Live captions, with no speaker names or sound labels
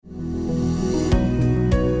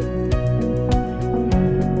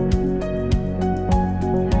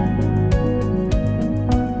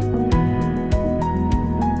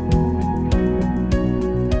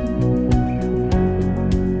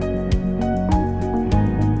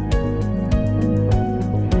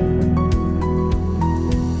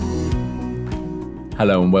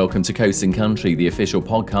Hello and welcome to Coast and Country, the official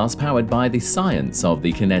podcast powered by the science of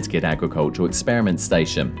the Connecticut Agricultural Experiment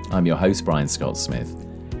Station. I'm your host, Brian Scott Smith.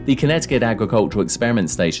 The Connecticut Agricultural Experiment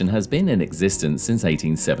Station has been in existence since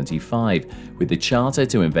 1875, with the charter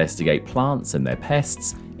to investigate plants and their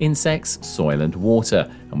pests, insects, soil and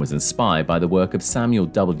water, and was inspired by the work of Samuel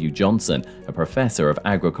W. Johnson, a professor of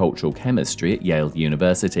agricultural chemistry at Yale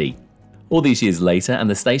University. All these years later, and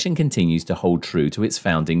the station continues to hold true to its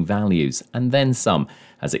founding values, and then some,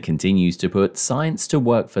 as it continues to put science to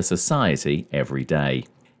work for society every day.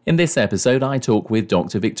 In this episode, I talk with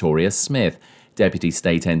Dr. Victoria Smith, Deputy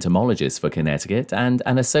State Entomologist for Connecticut and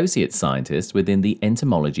an Associate Scientist within the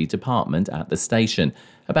Entomology Department at the station,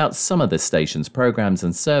 about some of the station's programs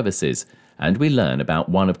and services, and we learn about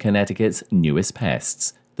one of Connecticut's newest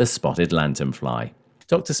pests, the spotted lanternfly.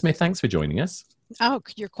 Dr. Smith, thanks for joining us. Oh,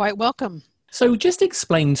 you're quite welcome. So just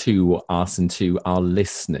explain to us and to our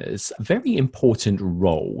listeners a very important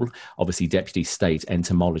role, obviously Deputy State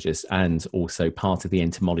Entomologist and also part of the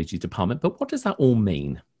Entomology Department, but what does that all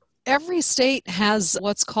mean? Every state has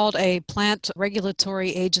what's called a plant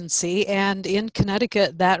regulatory agency, and in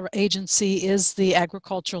Connecticut, that agency is the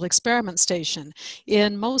Agricultural Experiment Station.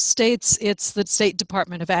 In most states, it's the State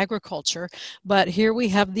Department of Agriculture, but here we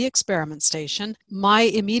have the Experiment Station. My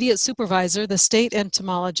immediate supervisor, the state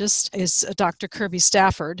entomologist, is Dr. Kirby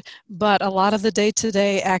Stafford, but a lot of the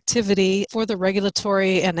day-to-day activity for the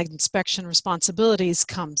regulatory and inspection responsibilities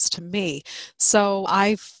comes to me. So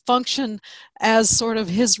I function as sort of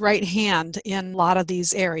his right hand in a lot of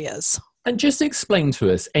these areas. And just explain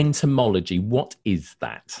to us, entomology, what is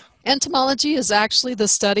that? Entomology is actually the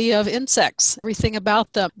study of insects, everything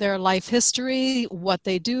about them, their life history, what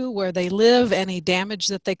they do, where they live, any damage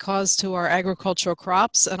that they cause to our agricultural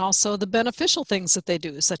crops, and also the beneficial things that they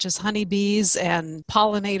do, such as honeybees and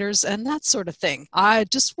pollinators and that sort of thing. I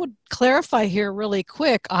just would clarify here really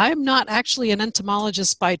quick, I'm not actually an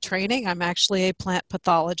entomologist by training. I'm actually a plant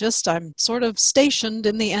pathologist. I'm sort of stationed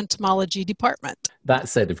in the entomology department. That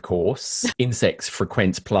said, of course, insects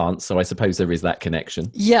frequent plants, so I suppose there is that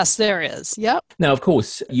connection. Yes, there is. Yep. Now, of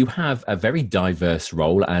course, you have a very diverse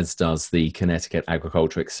role, as does the Connecticut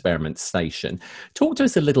Agricultural Experiment Station. Talk to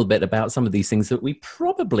us a little bit about some of these things that we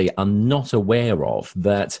probably are not aware of,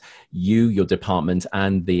 that you, your department,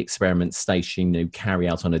 and the experiment station carry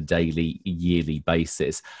out on a daily, yearly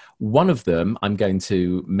basis. One of them I'm going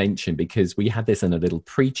to mention because we had this in a little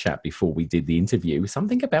pre-chat before we did the interview,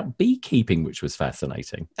 something about beekeeping, which was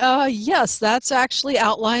fascinating. Yes, that's actually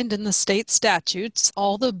outlined in the state statutes.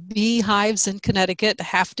 All the beehives in Connecticut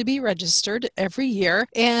have to be registered every year,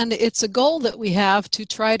 and it's a goal that we have to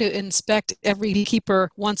try to inspect every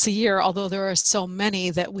beekeeper once a year, although there are so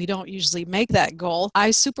many that we don't usually make that goal.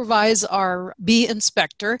 I supervise our bee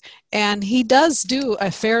inspector, and he does do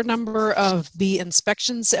a fair number of bee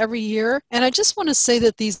inspections every year. And I just want to say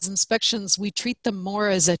that these inspections, we treat them more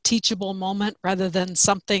as a teachable moment rather than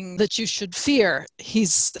something that you should fear.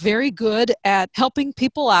 He's very good at helping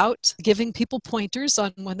people out, giving people pointers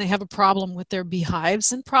on when they have a problem with their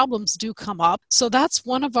beehives, and problems do come up. So that's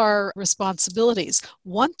one of our responsibilities.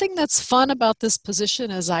 One thing that's fun about this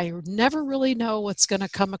position is I never really know what's going to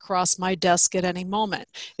come across my desk at any moment.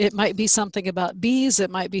 It might be something about bees, it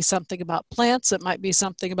might be something about plants, it might be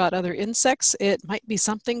something about other insects, it might be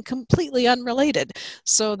something completely unrelated.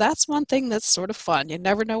 So that's one thing that's sort of fun. You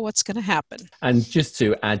never know what's going to happen. And just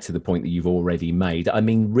to add to the point that you've already made, I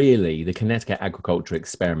mean, really, the Connecticut Agricultural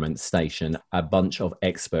Experiment Station, a bunch of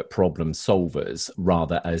expert problem solvers,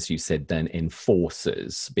 rather, as you said, than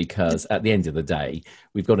enforcers, because at the end of the day,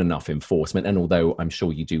 we've got enough enforcement. And although I'm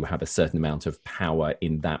sure you do have a certain amount of power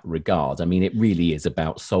in that regard, I mean, it really is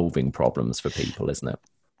about solving problems for people, isn't it?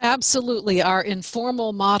 Absolutely. Our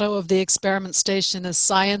informal motto of the experiment station is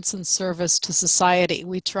science and service to society.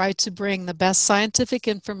 We try to bring the best scientific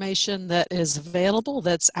information that is available,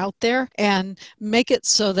 that's out there, and make it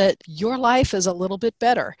so that your life is a little bit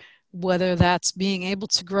better. Whether that's being able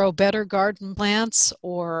to grow better garden plants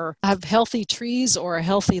or have healthy trees or a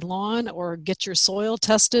healthy lawn or get your soil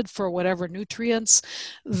tested for whatever nutrients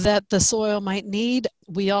that the soil might need.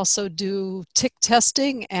 We also do tick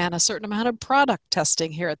testing and a certain amount of product testing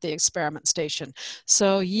here at the experiment station.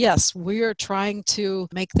 So yes, we are trying to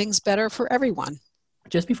make things better for everyone.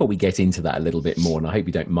 Just before we get into that a little bit more, and I hope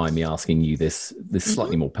you don't mind me asking you this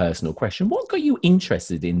slightly more personal question, what got you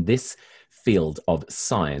interested in this field of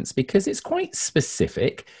science? Because it's quite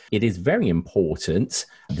specific. It is very important.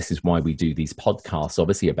 This is why we do these podcasts,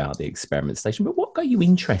 obviously, about the experiment station. But what got you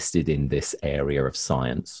interested in this area of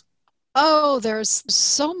science? Oh, there's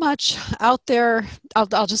so much out there.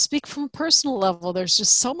 I'll just speak from a personal level. There's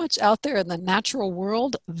just so much out there in the natural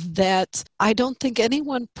world that I don't think any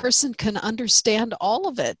one person can understand all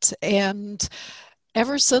of it. And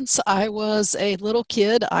ever since I was a little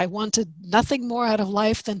kid, I wanted nothing more out of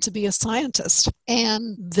life than to be a scientist.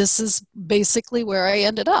 And this is basically where I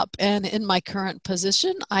ended up. And in my current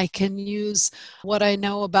position, I can use what I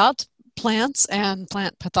know about plants and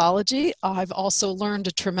plant pathology. I've also learned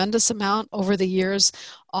a tremendous amount over the years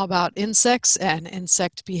about insects and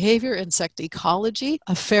insect behavior, insect ecology,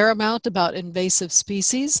 a fair amount about invasive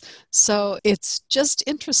species. So it's just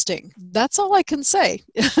interesting. That's all I can say.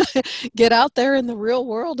 Get out there in the real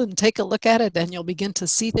world and take a look at it, and you'll begin to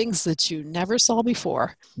see things that you never saw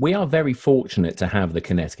before. We are very fortunate to have the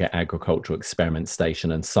Connecticut Agricultural Experiment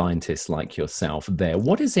Station and scientists like yourself there.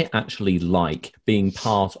 What is it actually like being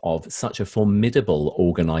part of such a formidable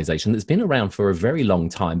organization that's been around for a very long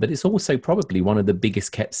time, but it's also probably one of the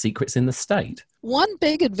biggest kept secrets in the state? One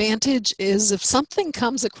big advantage is if something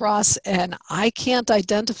comes across and I can't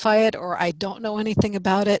identify it or I don't know anything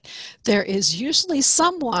about it, there is usually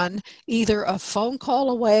someone either a phone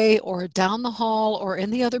call away or down the hall or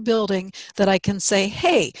in the other building that I can say,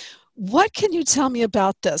 hey, what can you tell me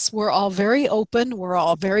about this? We're all very open. We're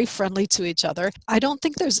all very friendly to each other. I don't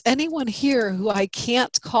think there's anyone here who I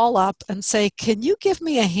can't call up and say, can you give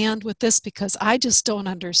me a hand with this? Because I just don't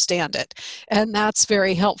understand it. And that's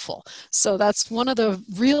very helpful. So that's one of the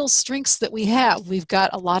real strengths that we have. We've got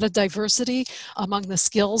a lot of diversity among the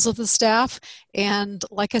skills of the staff. And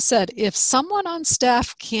like I said, if someone on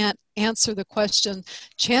staff can't answer the question,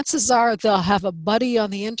 chances are they'll have a buddy on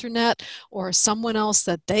the internet or someone else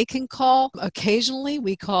that they can call. Occasionally,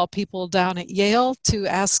 we call people down at Yale to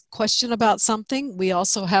ask a question about something. We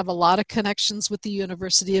also have a lot of connections with the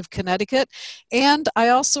University of Connecticut. And I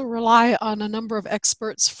also rely on a number of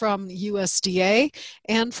experts from USDA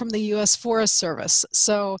and from the U.S. Forest Service.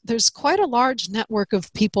 So there's quite a large network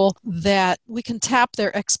of people that we can tap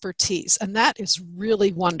their expertise, and that is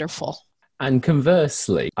really wonderful. And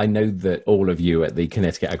conversely, I know that all of you at the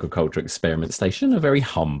Connecticut Agricultural Experiment Station are very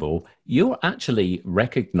humble. You're actually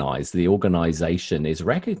recognized, the organization is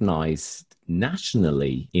recognized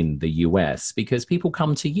nationally in the US because people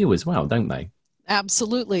come to you as well, don't they?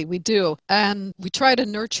 Absolutely, we do. And we try to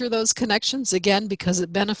nurture those connections again because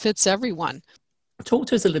it benefits everyone. Talk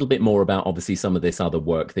to us a little bit more about, obviously, some of this other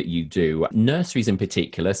work that you do, nurseries in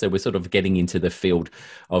particular. So we're sort of getting into the field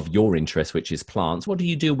of your interest, which is plants. What do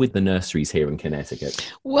you do with the nurseries here in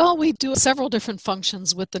Connecticut? Well, we do several different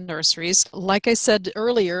functions with the nurseries. Like I said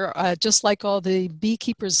earlier, just like all the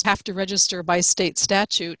beekeepers have to register by state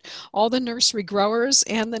statute, all the nursery growers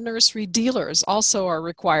and the nursery dealers also are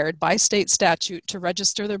required by state statute to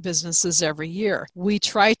register their businesses every year. We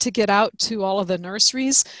try to get out to all of the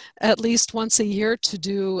nurseries at least once a year to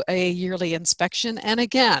do a yearly inspection. And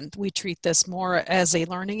again, we treat this more as a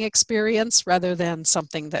learning experience rather than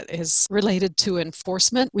something that is related to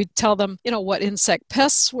enforcement. We tell them, what insect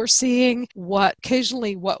pests we're seeing,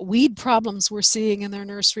 occasionally what weed problems we're seeing in their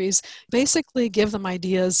nurseries, basically give them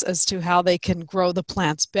ideas as to how they can grow the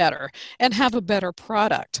plants better and have a better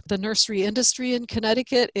product. The nursery industry in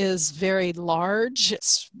Connecticut is very large.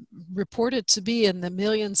 It's reported to be in the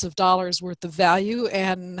millions of dollars worth of value,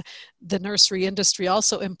 and the nursery industry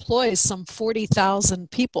also employs some 40,000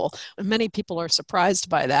 people. Many people are surprised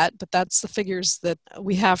by that, but that's the figures that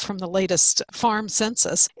we have from the latest farm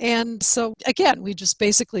census. And so again, we just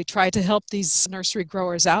basically try to help these nursery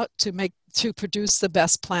growers out to produce the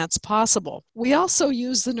best plants possible. We also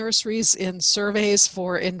use the nurseries in surveys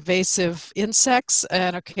for invasive insects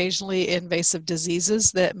and occasionally invasive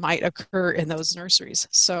diseases that might occur in those nurseries.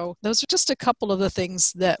 So those are just a couple of the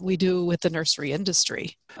things that we do with the nursery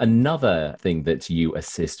industry. Another thing that you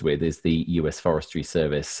assist with is the US Forestry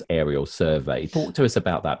Service aerial survey. Talk to us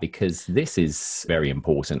about that, because this is very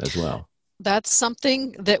important as well. That's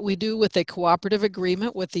something that we do with a cooperative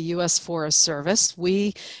agreement with the U.S. Forest Service.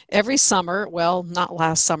 We, every summer, well, not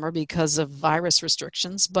last summer because of virus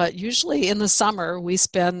restrictions, but usually in the summer, we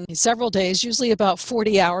spend several days, usually about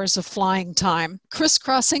 40 hours of flying time,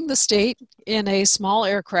 crisscrossing the state in a small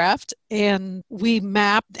aircraft, and we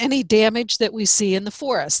map any damage that we see in the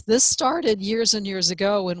forest. This started years and years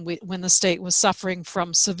ago when the state was suffering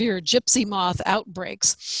from severe gypsy moth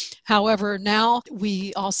outbreaks. However, now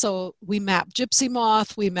we map gypsy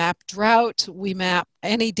moth, we map drought, we map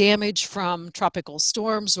any damage from tropical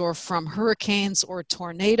storms or from hurricanes or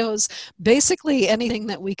tornadoes, basically anything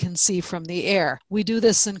that we can see from the air. We do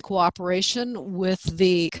this in cooperation with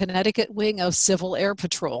the Connecticut wing of Civil Air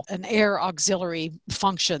Patrol, an air auxiliary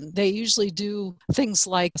function. They usually do things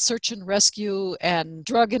like search and rescue and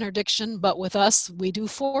drug interdiction, but with us, we do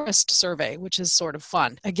forest survey, which is sort of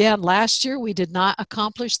fun. Again, last year we did not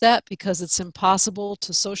accomplish that because it's impossible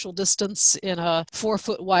to social distance in a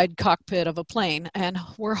 4-foot wide cockpit of a plane. And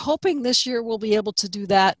we're hoping this year we'll be able to do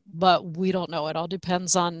that, but we don't know. It all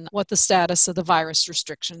depends on what the status of the virus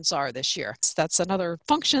restrictions are this year. So that's another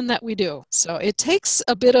function that we do. So it takes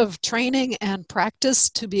a bit of training and practice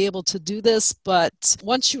to be able to do this, but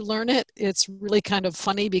once you learn it, it's really kind of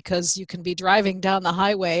funny because you can be driving down the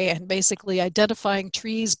highway and basically identifying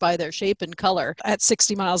trees by their shape and color at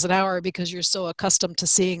 60 miles an hour because you're so accustomed to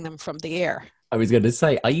seeing them from the air. I was going to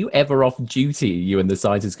say, are you ever off duty, you and the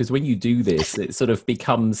scientists? Because when you do this, it sort of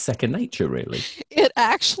becomes second nature, really. It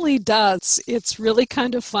actually does. It's really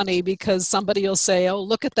kind of funny because somebody will say, oh,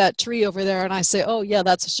 look at that tree over there. And I say, oh, yeah,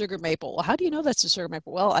 that's a sugar maple. Well, how do you know that's a sugar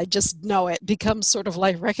maple? Well, I just know it. Becomes sort of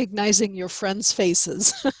like recognizing your friends'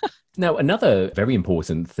 faces. Now, another very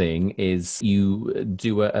important thing is you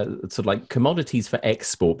do a sort of like commodities for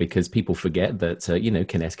export, because people forget that,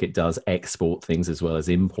 Connecticut does export things as well as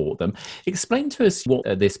import them. Explain to us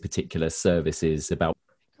what this particular service is about.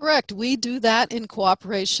 Correct. We do that in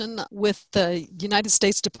cooperation with the United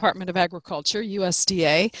States Department of Agriculture,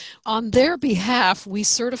 USDA. On their behalf, we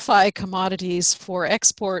certify commodities for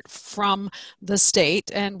export from the state,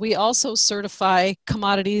 and we also certify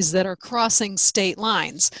commodities that are crossing state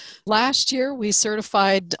lines. Last year, we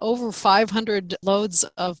certified over 500 loads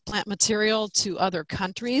of plant material to other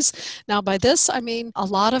countries. Now, by this, I mean a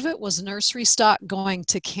lot of it was nursery stock going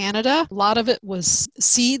to Canada. A lot of it was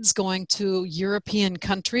seeds going to European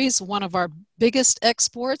countries. One of our biggest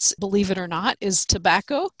exports, believe it or not, is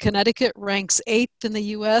tobacco. Connecticut ranks 8th in the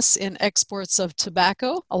U.S. in exports of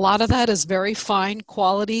tobacco. A lot of that is very fine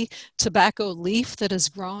quality tobacco leaf that is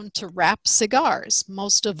grown to wrap cigars.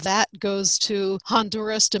 Most of that goes to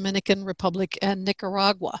Honduras, Dominican Republic, and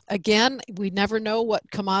Nicaragua. Again, we never know what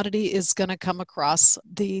commodity is going to come across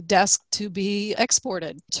the desk to be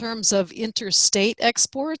exported. In terms of interstate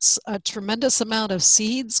exports, a tremendous amount of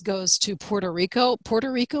seeds goes to Puerto Rico.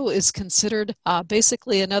 Puerto Rico is considered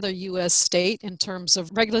basically another U.S. state in terms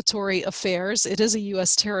of regulatory affairs. It is a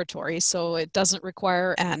U.S. territory, so it doesn't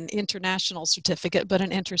require an international certificate, but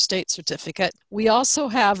an interstate certificate. We also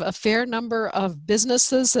have a fair number of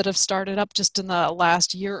businesses that have started up just in the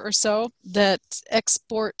last year or so that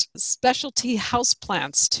export specialty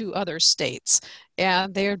houseplants to other states.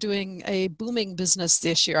 And they are doing a booming business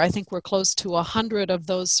this year. I think we're close to 100 of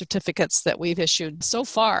those certificates that we've issued so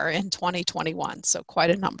far in 2021, so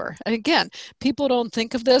quite a number. And again, people don't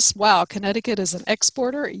think of this. Wow, Connecticut is an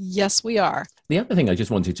exporter. Yes, we are. The other thing I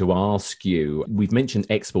just wanted to ask you, we've mentioned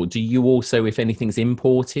export. Do you also, if anything's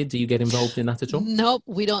imported, do you get involved in that at all? Nope,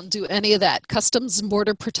 we don't do any of that. Customs and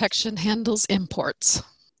Border Protection handles imports.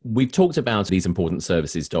 We've talked about these important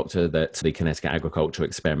services, Doctor, that the Connecticut Agricultural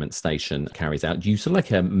Experiment Station carries out. You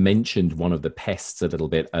sort of mentioned one of the pests a little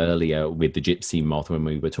bit earlier with the gypsy moth when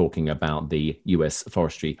we were talking about the U.S.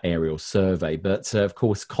 Forestry Aerial Survey. But of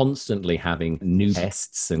course, constantly having new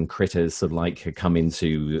pests and critters sort of come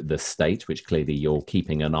into the state, which clearly you're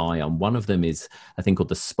keeping an eye on. One of them is, I think, called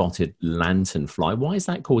the spotted lanternfly. Why is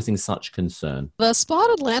that causing such concern? The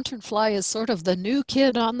spotted lanternfly is sort of the new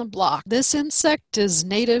kid on the block. This insect is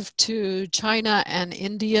native to China and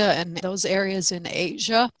India and those areas in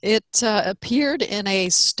Asia. It appeared in a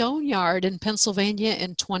stone yard in Pennsylvania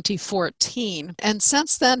in 2014, and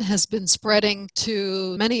since then has been spreading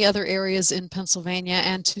to many other areas in Pennsylvania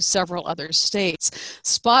and to several other states.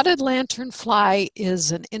 Spotted lanternfly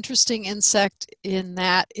is an interesting insect in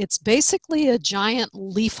that it's basically a giant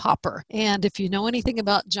leafhopper. And if you know anything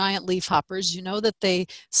about giant leafhoppers, you know that they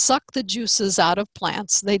suck the juices out of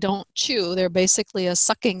plants. They don't chew. They're basically a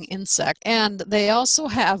sucking insect. And they also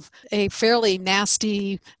have a fairly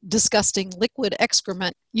nasty, disgusting liquid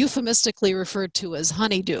excrement, euphemistically referred to as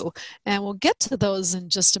honeydew. And we'll get to those in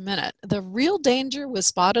just a minute. The real danger with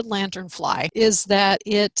spotted lanternfly is that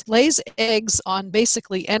it lays eggs on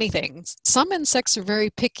basically anything. Some insects are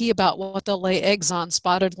very picky about what they'll lay eggs on.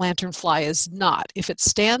 Spotted lanternfly is not. If it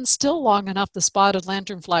stands still long enough, the spotted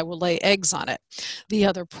lanternfly will lay eggs on it. The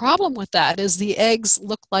other problem with that is the eggs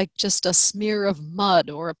look like just a smear of mud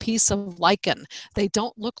or a piece of lichen. They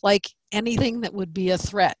don't look like anything that would be a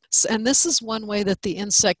threat. And this is one way that the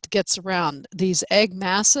insect gets around. These egg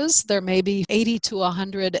masses, there may be 80 to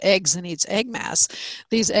 100 eggs in each egg mass.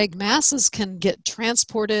 These egg masses can get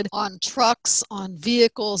transported on trucks, on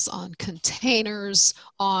vehicles, on containers,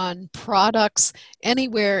 on products,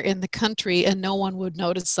 anywhere in the country, and no one would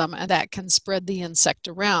notice them, and that can spread the insect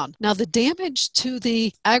around. Now, the damage to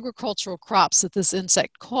the agricultural crops that this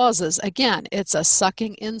insect causes, again, it's a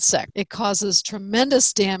sucking insect. It causes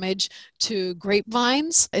tremendous damage to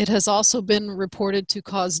grapevines. It has also been reported to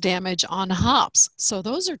cause damage on hops. So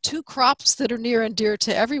those are two crops that are near and dear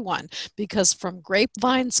to everyone, because from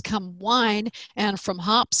grapevines come wine and from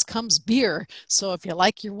hops comes beer. So if you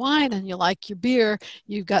like your wine and you like your beer,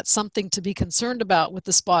 you've got something to be concerned about with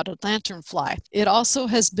the spotted lanternfly. It also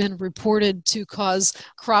has been reported to cause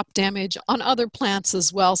crop damage on other plants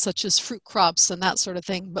as well, such as fruit crops and that sort of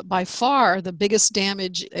thing. But by far, the biggest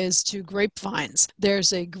damage is to grapevines.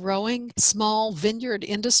 There's a growing small vineyard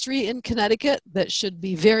industry in Connecticut that should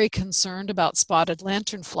be very concerned about spotted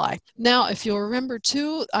lanternfly. Now, if you'll remember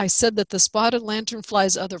too, I said that the spotted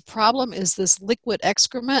lanternfly's other problem is this liquid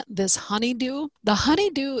excrement, this honeydew. The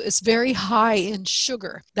honeydew is very high in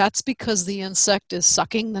sugar. That's because the insect is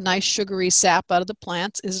sucking the nice sugary sap out of the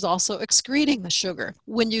plants, is also excreting the sugar.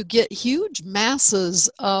 When you get huge masses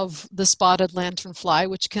of the spotted lanternfly,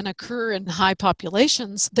 which can occur in high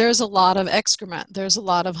populations, there's a lot of excrement. There's a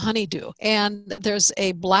lot of honeydew. And there's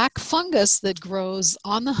a black fungus that grows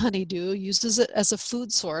on the honeydew, uses it as a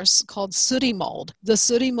food source, called sooty mold. The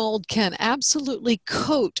sooty mold can absolutely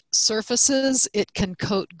coat surfaces. It can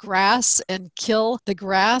coat grass and kill the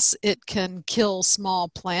grass. It can kill small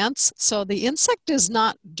plants. So the insect is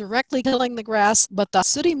not directly killing the grass, but the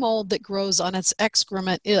sooty mold that grows on its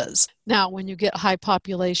excrement is. Now, when you get high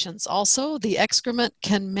populations also, the excrement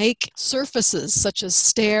can make surfaces such as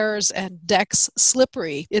stairs and decks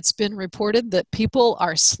slippery. It's been reported that people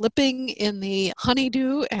are slipping in the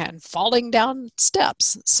honeydew and falling down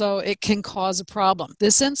steps, so it can cause a problem.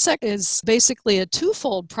 This insect is basically a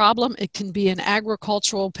twofold problem. It can be an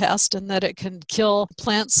agricultural pest in that it can kill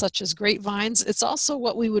plants such as grapevines. It's also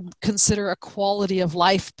what we would consider a quality of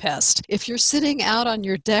life pest. If you're sitting out on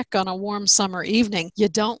your deck on a warm summer evening, you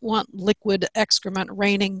don't want liquid excrement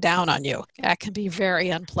raining down on you. That can be very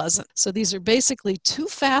unpleasant. So these are basically two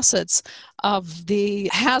facets of the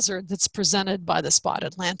hazard that's presented by the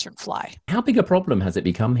spotted lanternfly. How big a problem has it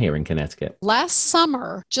become here in Connecticut? Last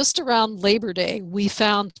summer, just around Labor Day, we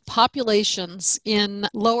found populations in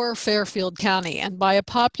Lower Fairfield County. And by a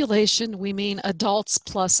population, we mean adults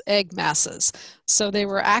plus egg masses. So they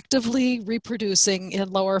were actively reproducing in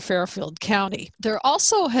Lower Fairfield County. There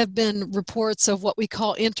also have been reports of what we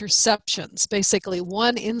call interceptions, basically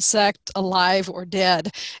one insect alive or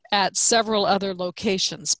dead at several other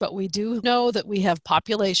locations. But we do know that we have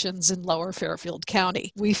populations in Lower Fairfield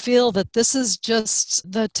County. We feel that this is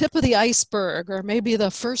just the tip of the iceberg, or maybe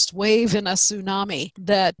the first wave in a tsunami,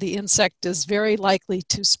 that the insect is very likely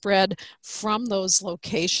to spread from those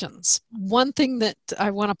locations. One thing that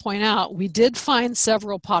I want to point out, we did find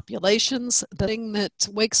several populations. The thing that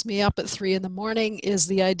wakes me up at 3 a.m. is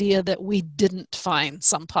the idea that we didn't find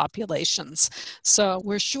some populations. So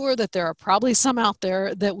we're sure that there are probably some out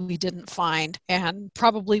there that we didn't find, and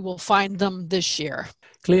probably will find them this year.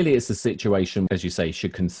 Clearly, it's a situation, as you say,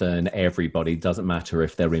 should concern everybody. It doesn't matter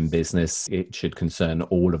if they're in business. It should concern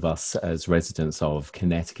all of us as residents of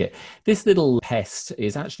Connecticut. This little pest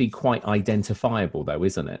is actually quite identifiable, though,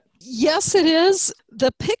 isn't it? Yes, it is.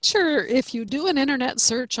 The picture, if you do an internet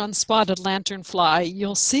search on spotted lanternfly,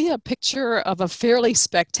 you'll see a picture of a fairly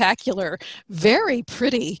spectacular, very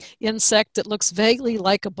pretty insect that looks vaguely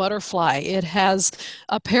like a butterfly. It has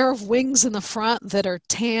a pair of wings in the front that are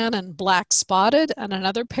tan and black spotted, and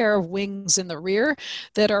another pair of wings in the rear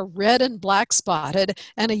that are red and black spotted,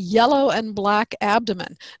 and a yellow and black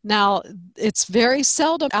abdomen. Now, it's very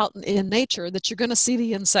seldom out in nature that you're going to see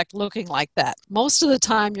the insect looking like that. Most of the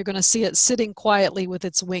time, you're going to see it sitting quietly with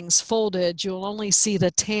its wings folded. You'll only see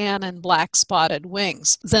the tan and black spotted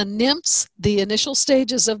wings. The nymphs, the initial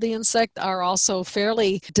stages of the insect, are also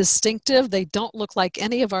fairly distinctive. They don't look like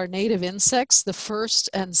any of our native insects. The first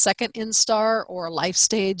and second instar or life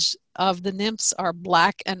stage of the nymphs are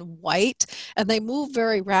black and white, and they move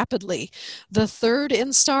very rapidly. The third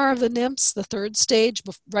instar of the nymphs, the third stage,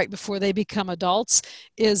 right before they become adults,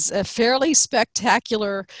 is a fairly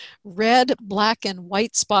spectacular red, black, and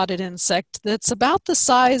white spotted insect that's about the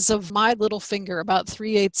size of my little finger, about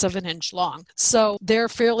 3/8 of an inch long. So they're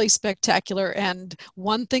fairly spectacular, and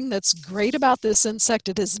one thing that's great about this insect,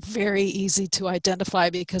 it is very easy to identify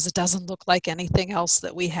because it doesn't look like anything else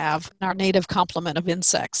that we have in our native complement of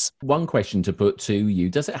insects. One question to put to you,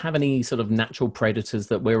 does it have any sort of natural predators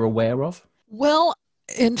that we're aware of? Well,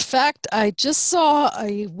 in fact, I just saw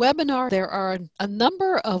a webinar. There are a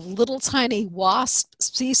number of little tiny wasp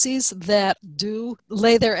species that do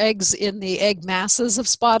lay their eggs in the egg masses of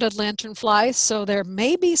spotted lanternflies. So there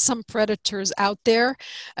may be some predators out there.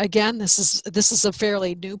 Again, this is a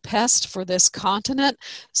fairly new pest for this continent.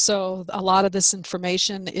 So a lot of this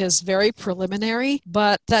information is very preliminary,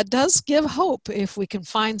 but that does give hope. If we can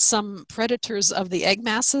find some predators of the egg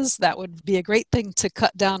masses, that would be a great thing to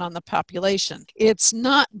cut down on the population. It's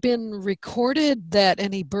not been recorded that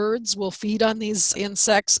any birds will feed on these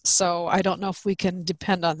insects, so I don't know if we can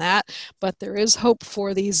depend on that, but there is hope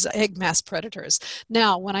for these egg mass predators.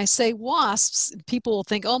 Now, when I say wasps, people will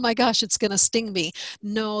think, oh my gosh, it's going to sting me.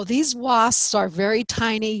 No, these wasps are very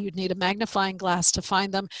tiny. You'd need a magnifying glass to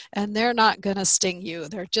find them, and they're not going to sting you.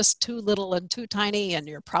 They're just too little and too tiny, and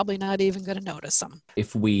you're probably not even going to notice them.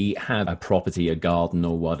 If we have a property, a garden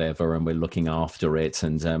or whatever, and we're looking after it,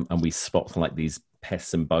 and we spot like these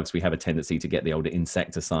pests and bugs, we have a tendency to get the old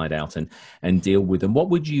insecticide out and deal with them.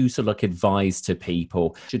 What would you sort of like advise to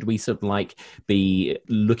people? Should we sort of like be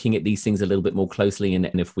looking at these things a little bit more closely? And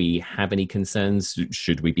if we have any concerns,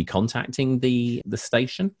 should we be contacting the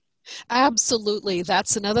station? Absolutely.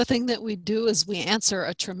 That's another thing that we do is we answer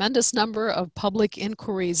a tremendous number of public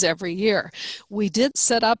inquiries every year. We did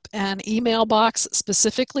set up an email box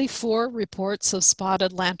specifically for reports of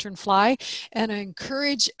spotted lanternfly, and I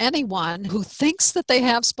encourage anyone who thinks that they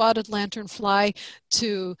have spotted lanternfly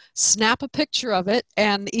to snap a picture of it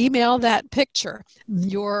and email that picture.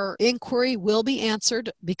 Your inquiry will be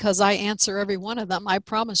answered because I answer every one of them. I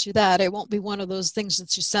promise you that. It won't be one of those things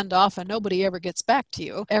that you send off and nobody ever gets back to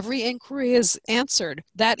you. Every inquiry is answered.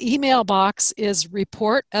 That email box is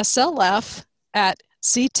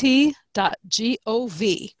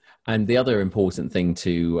reportslf@ct.gov. And the other important thing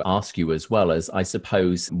to ask you as well is, I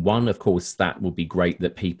suppose, one, of course, that would be great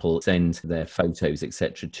that people send their photos,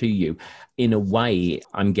 etc., to you. In a way,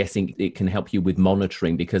 I'm guessing it can help you with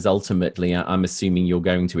monitoring, because ultimately, I'm assuming you're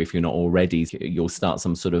going to, if you're not already, you'll start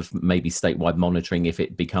some sort of maybe statewide monitoring if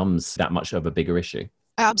it becomes that much of a bigger issue.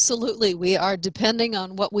 Absolutely. We are depending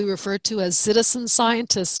on what we refer to as citizen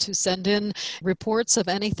scientists who send in reports of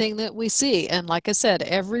anything that we see. And like I said,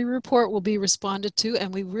 every report will be responded to,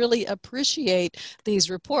 and we really appreciate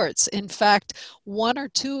these reports. In fact, one or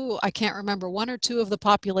two of the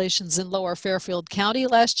populations in Lower Fairfield County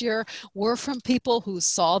last year were from people who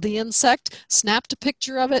saw the insect, snapped a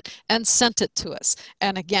picture of it, and sent it to us.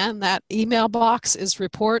 And again, that email box is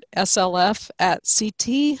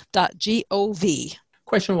reportslf@ct.gov.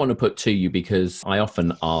 Question I want to put to you, because I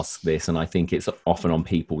often ask this and I think it's often on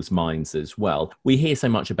people's minds as well. We hear so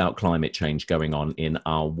much about climate change going on in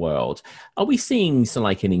our world. Are we seeing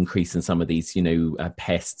like an increase in some of these,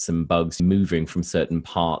 pests and bugs moving from certain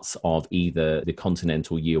parts of either the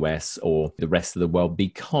continental US or the rest of the world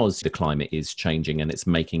because the climate is changing and it's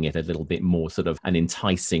making it a little bit more sort of an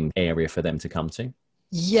enticing area for them to come to?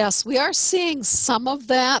 Yes, we are seeing some of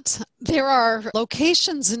that. There are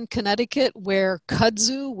locations in Connecticut where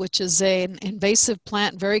kudzu, which is an invasive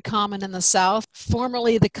plant very common in the South,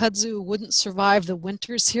 formerly the kudzu wouldn't survive the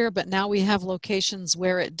winters here, but now we have locations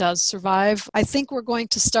where it does survive. I think we're going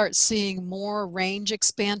to start seeing more range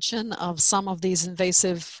expansion of some of these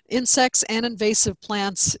invasive insects and invasive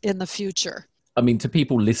plants in the future. I mean, to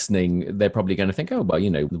people listening, they're probably going to think, oh, well,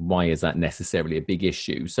 why is that necessarily a big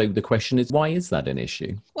issue? So the question is, why is that an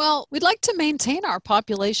issue? Well, we'd like to maintain our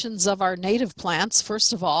populations of our native plants,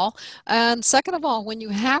 first of all. And second of all, when you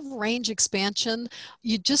have range expansion,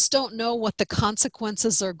 you just don't know what the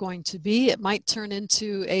consequences are going to be. It might turn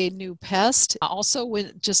into a new pest. Also,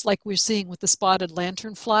 just like we're seeing with the spotted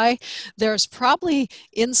lanternfly, there's probably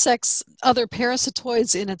insects, other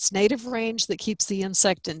parasitoids in its native range that keeps the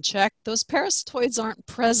insect in check. Those parasitoids aren't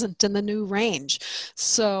present in the new range.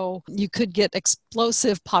 So you could get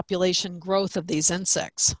explosive population growth of these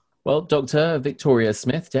insects. Well, Dr. Victoria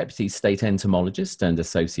Smith, Deputy State Entomologist and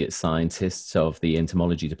Associate Scientist of the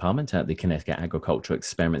Entomology Department at the Connecticut Agricultural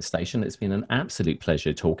Experiment Station, it's been an absolute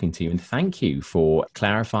pleasure talking to you, and thank you for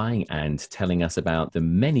clarifying and telling us about the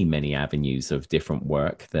many, many avenues of different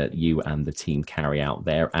work that you and the team carry out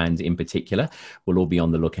there. And in particular, we'll all be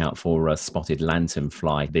on the lookout for a spotted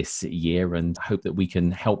lanternfly this year, and hope that we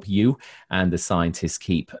can help you and the scientists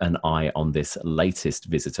keep an eye on this latest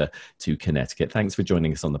visitor to Connecticut. Thanks for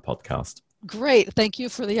joining us on the podcast. Great. Thank you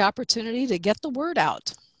for the opportunity to get the word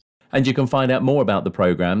out. And you can find out more about the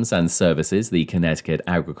programs and services the Connecticut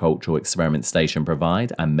Agricultural Experiment Station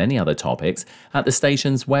provide, and many other topics, at the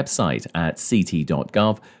station's website at ct.gov/CAES.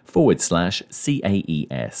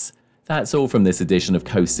 That's all from this edition of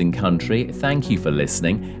Coast and Country. Thank you for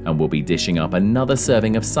listening, and we'll be dishing up another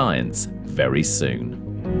serving of science very soon.